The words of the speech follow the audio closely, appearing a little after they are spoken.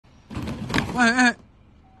喂哎，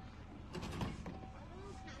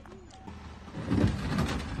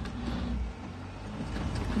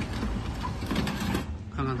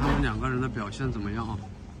看看他们两个人的表现怎么样啊？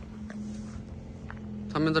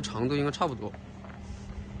他们的长度应该差不多。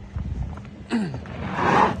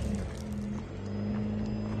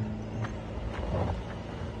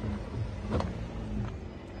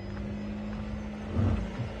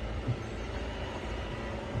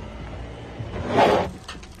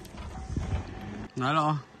来了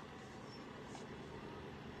啊！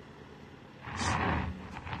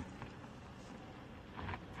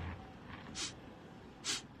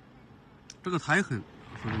这个胎狠，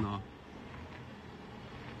说真的啊。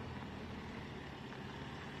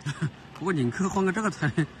不过领克换个这个胎，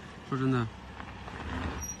说真的，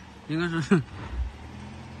应该是，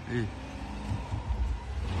哎，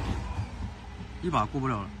一把过不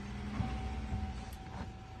了了。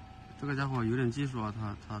这个家伙有点技术啊，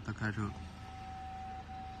他开车。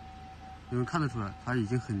因为看得出来，他已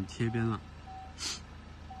经很贴边了。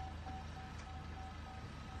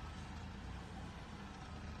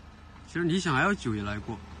其实理想 L9也来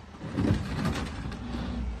过，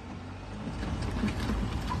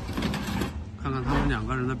看看他们两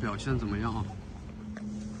个人的表现怎么样啊？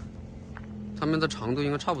他们的长度应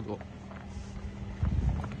该差不多。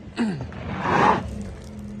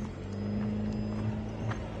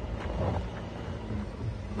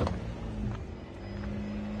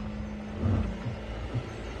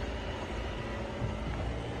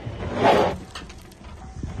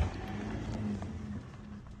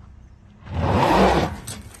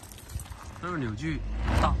这个扭矩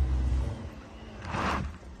大，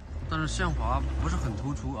但是限滑不是很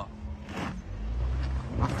突出啊。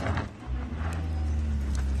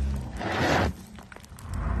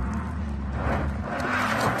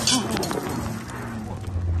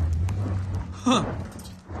哼！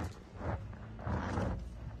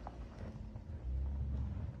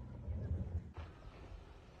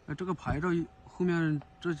哎，这个牌照后面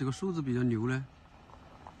这几个数字比较牛嘞。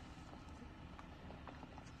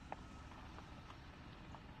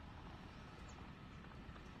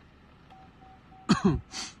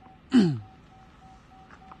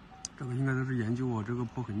这个应该都是研究我这个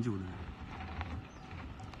坡很久的人。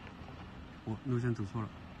我路线走错了，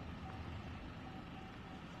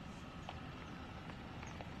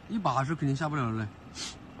一把是肯定下不了了嘞。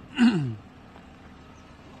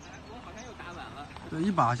我好像又打晚了。对，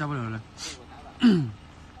一把下不了了嘞。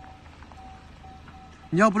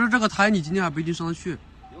你要不是这个胎，你今天还不一定上得去。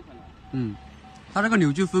有可能。嗯，它这个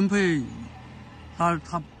扭矩分配，它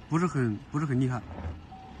不是很厉害。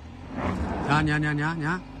你看，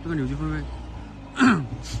这个扭矩分配，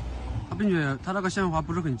它并且它这个限滑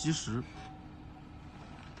不是很及时。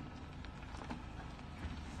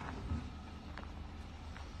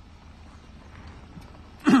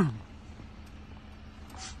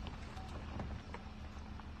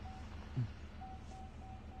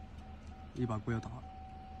一把过要打。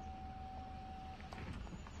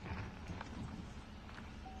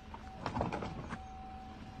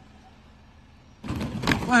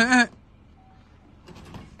喂哎，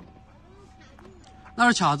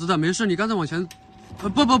那是卡子的，没事，你刚才往前，不，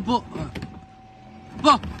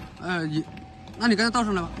那你刚才倒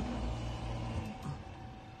上来吧，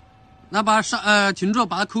那把停住，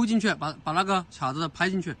把它抠进去，把那个卡子的拍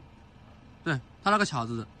进去，对，它那个卡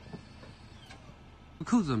子的，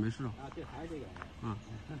扣子没事了。啊，对，还是这个。嗯，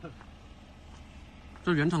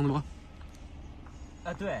这是原厂的吗？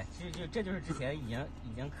啊，对，这就是之前已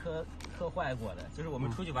经磕坏过的，就是我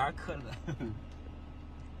们出去玩磕了的。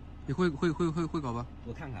你会搞吧？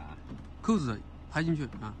我看看啊，扣子拍进去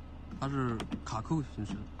啊，它是卡扣形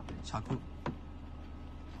式的卡扣。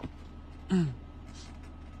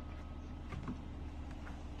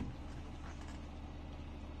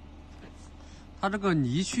它这个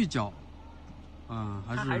离去角，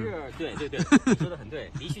还是对，你说的很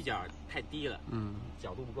对，离去角太低了，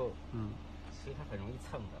角度不够，所以它很容易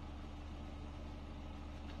蹭的。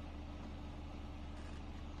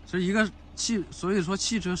所以说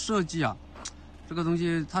汽车设计啊，这个东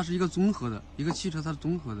西它是一个综合的，一个汽车它是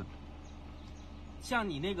综合的。像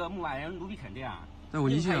你那个牧马人卢比肯这样，对，我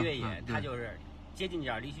理解越野，它就是接近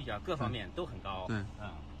角、离去角各方面都很高。对，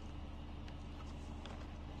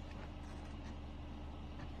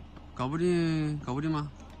搞不定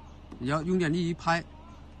吗？你要用点力一拍。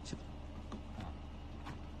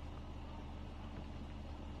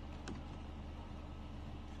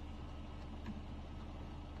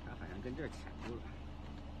它好像跟这儿卡住了，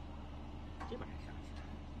这边还上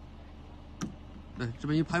去了。对，这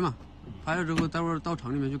边一拍嘛，拍了之后，待会儿到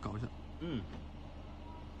厂里面去搞一下。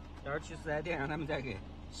到时候去4S店让他们再给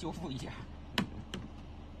修复一下。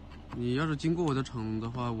你要是经过我的厂的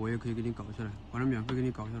话，我也可以给你搞下来，反正免费给你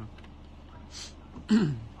搞下来。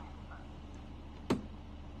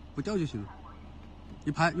不掉就行了，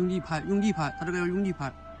一拍，用力拍，用力拍，它这个要用力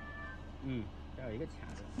拍。嗯，这有一个卡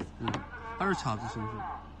子。嗯，它是卡子形式。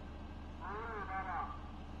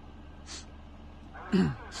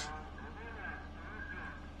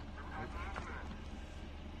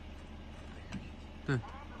对。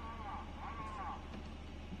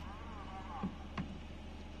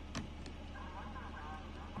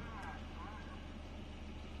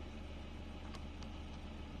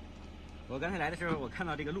我刚才来的时候，我看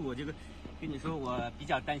到这个路，我就跟你说，我比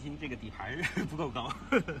较担心这个底盘不够高。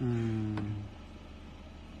嗯，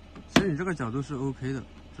其实你这个角度是 OK 的，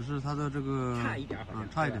只是它的这个差一点，好像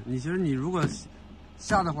差一点。其实你如果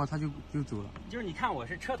下的话，它就走了。就是你看我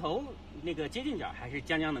是车头那个接近角，还是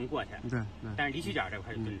将能过去？对。但是离去角这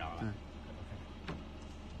块就蹲着了。对。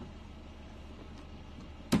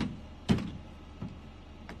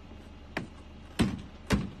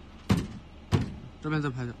这边再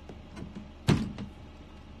拍下，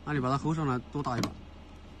那你把它吼上来，多打一把。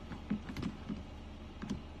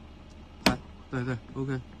拍，对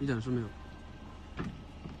 ，OK， 一点事没有。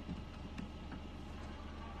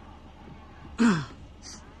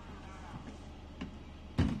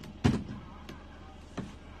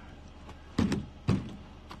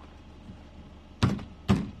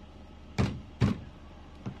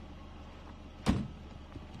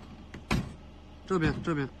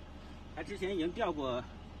这边。他之前已经掉过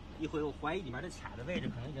一回，我怀疑里面的卡的位置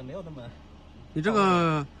可能已经没有那么。你这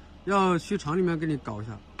个要去厂里面给你搞一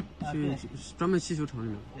下，去专门汽修厂里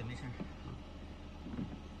面。对，没事。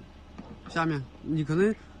下面你可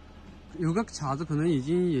能有个卡子，可能已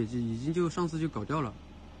经就上次就搞掉了。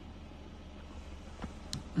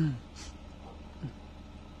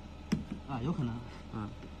有可能。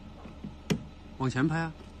往前拍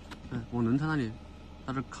啊，对，往轮胎那里，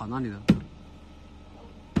它是卡那里的。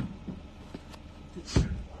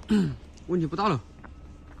问题不大了。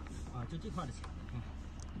就这块的卡。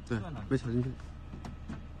对，没卡进去。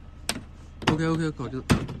OK， 搞定了。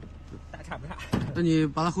大差不差。那你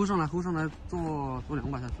把它吼上来，做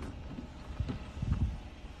2把下去。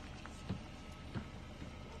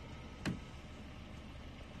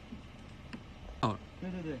好了。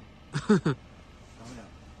对。搞不了。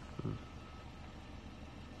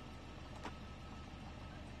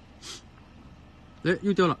哎，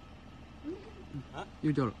又掉了。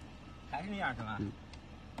又掉了。还是那样是吧？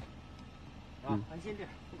安心这，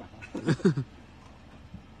不管了。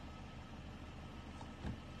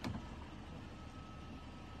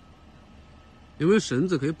有没有绳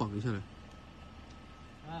子可以绑一下来？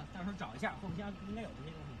到时候找一下，后备箱应该有这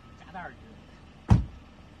些东西，夹带之类的。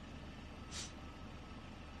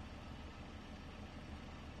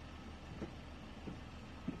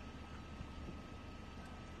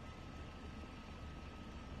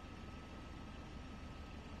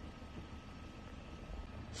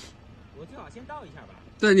我最好先倒一下吧。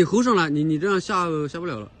对，你吼上来，你这样下不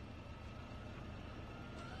了了，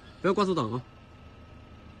不要挂速档啊。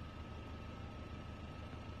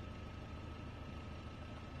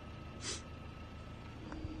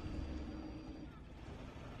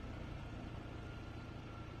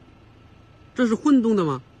这是混动的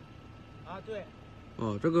吗？对。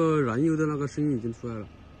哦，这个燃油的那个声音已经出来了。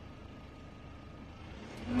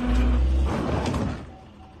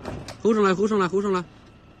吼上来。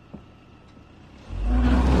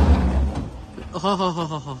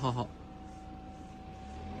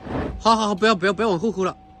好，不要往后吼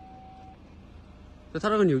了。它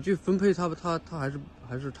这个扭矩分配，它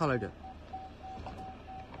还是差了一点。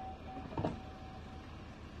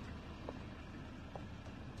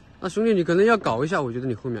那兄弟，你可能要搞一下，我觉得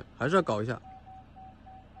你后面还是要搞一下。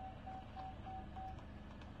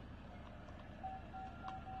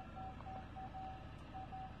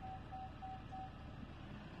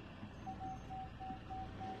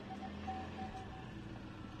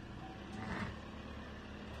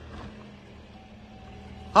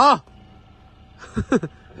好，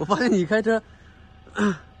我发现你开车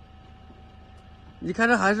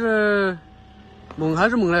还是猛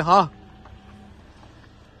嘞，好。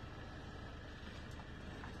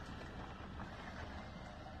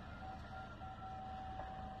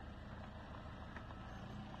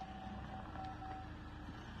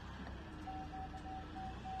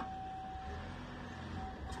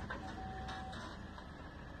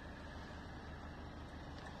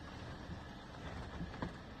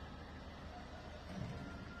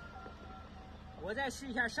我再试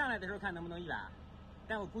一下上来的时候看能不能一把，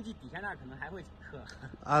但我估计底下那儿可能还会磕。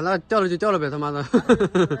那掉了就掉了呗，他妈的。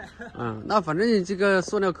那反正你这个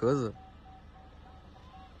塑料壳子。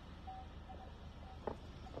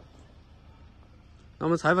那我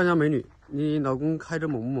们采访一下美女，你老公开着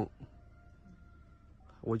猛不猛？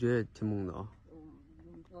我觉得也挺猛的啊。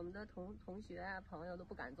我们的同学啊朋友都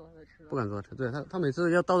不敢坐他的车，不敢坐车。对他每次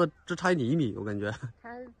要到的只差1厘米，我感觉。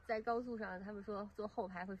他在高速上，他们说坐后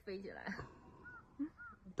排会飞起来。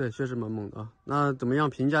对，确实蛮猛的啊。那怎么样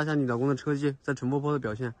评价一下你老公的车技在陈坡坡的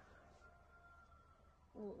表现？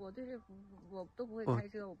我对这我都不会开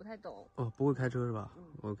车，我不太懂。哦，不会开车是吧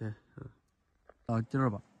？OK， 到第二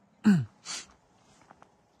把。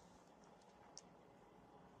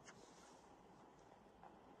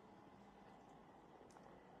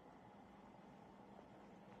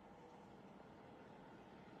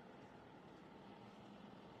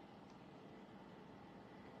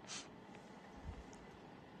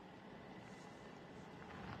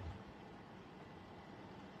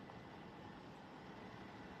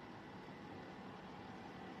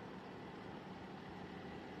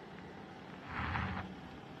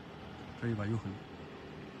这一把又狠，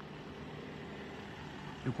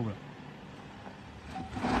又过不了。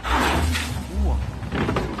哇！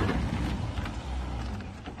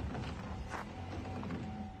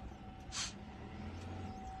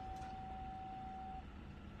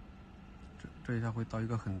这一下会到一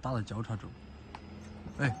个很大的交叉轴。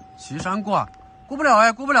哎，岐山过啊，过不了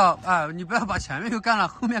哎，过不了哎！你不要把前面又干了，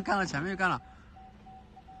后面干了，前面又干了。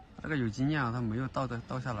这个有经验啊，他没有倒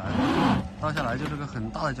下来，倒下来就是个很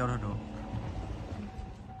大的交叉轴。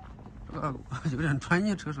这个有点专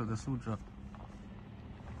业车手的素质。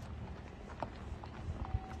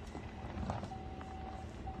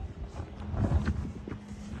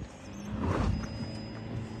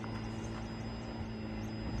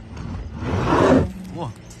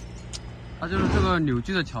哇，它就是这个扭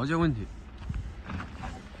矩的调节问题。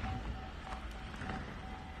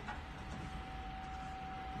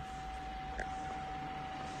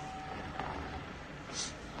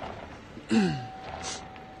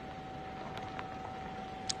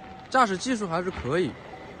驾驶技术还是可以，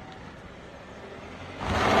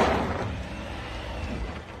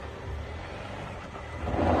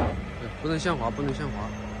对，不能向滑，不能向滑。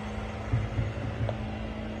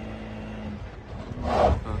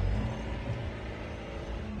啊，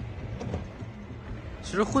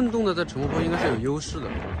其实混动的在陈坡坡应该是有优势的，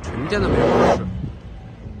纯电的没有优势。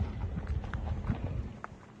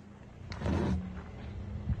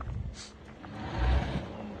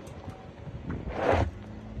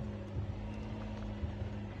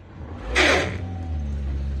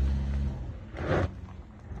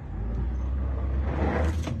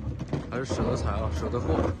还是舍得踩啊，舍得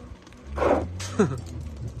货。声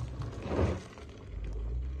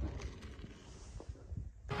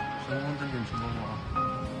光灯点陈坡坡啊！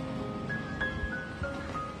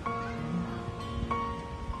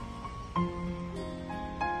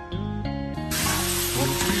手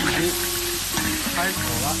机已经开口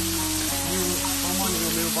了，帮帮你有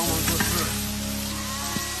没有帮忙做事？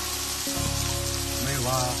没有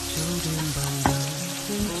啊。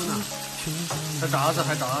都呢。还闸子，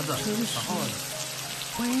还闸子，打号子。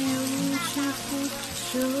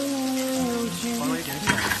帮了一点小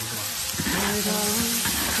忙是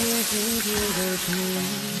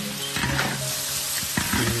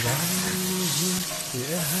吧？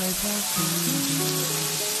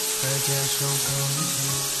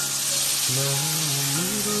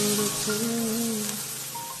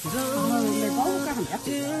没帮我干什么呀？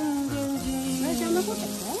那想着我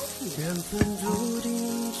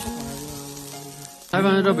采访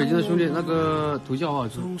一下北京的兄弟，那个图教好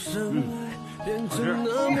吃，好吃。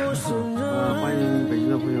欢迎北京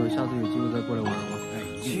的朋友，下次有机会再过来玩啊。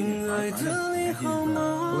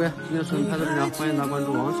OK， 今天视频拍到这里，欢迎大家关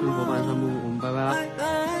注王成佛半山木屋，我们拜拜。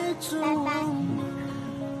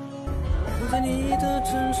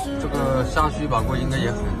这个下去一把锅应该也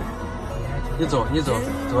很。你走，哎，走，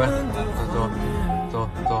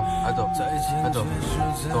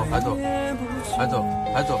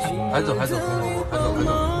还走，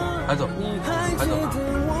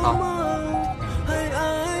啊！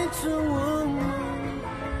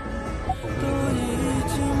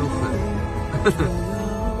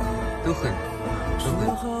都狠，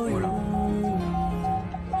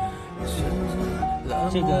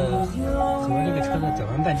这个和这个车的转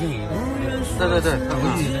弯半径也有。对，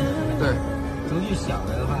对。轴距小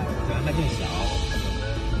的话，转弯半径小，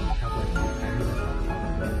它会还是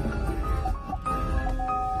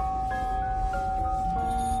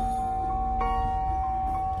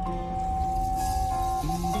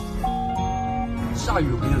下雨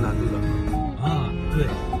很有难度的啊，对，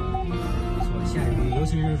没错，下雨，尤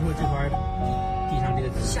其是说这块地上这个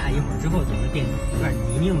下一会儿之后，总是变有点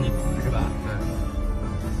泥泞那种的，是吧？对。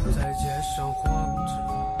在街上晃着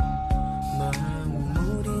漫无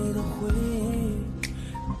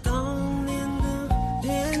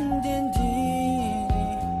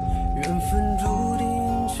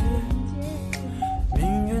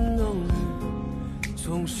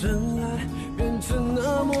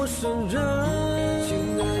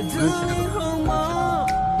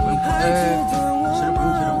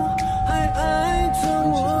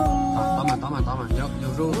有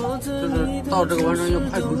时候就是到这个弯上要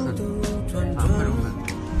派中狠，啊，派中狠，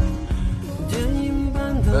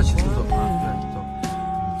不要骑速走啊，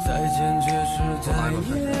对，走。打一个水，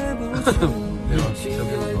没有，小屁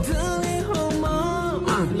股走。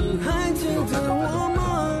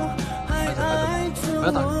不要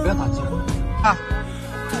打击啊！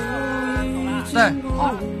对，好，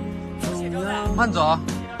慢走啊。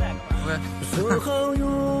OK。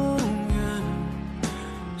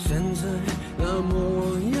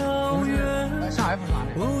下 F 啥的。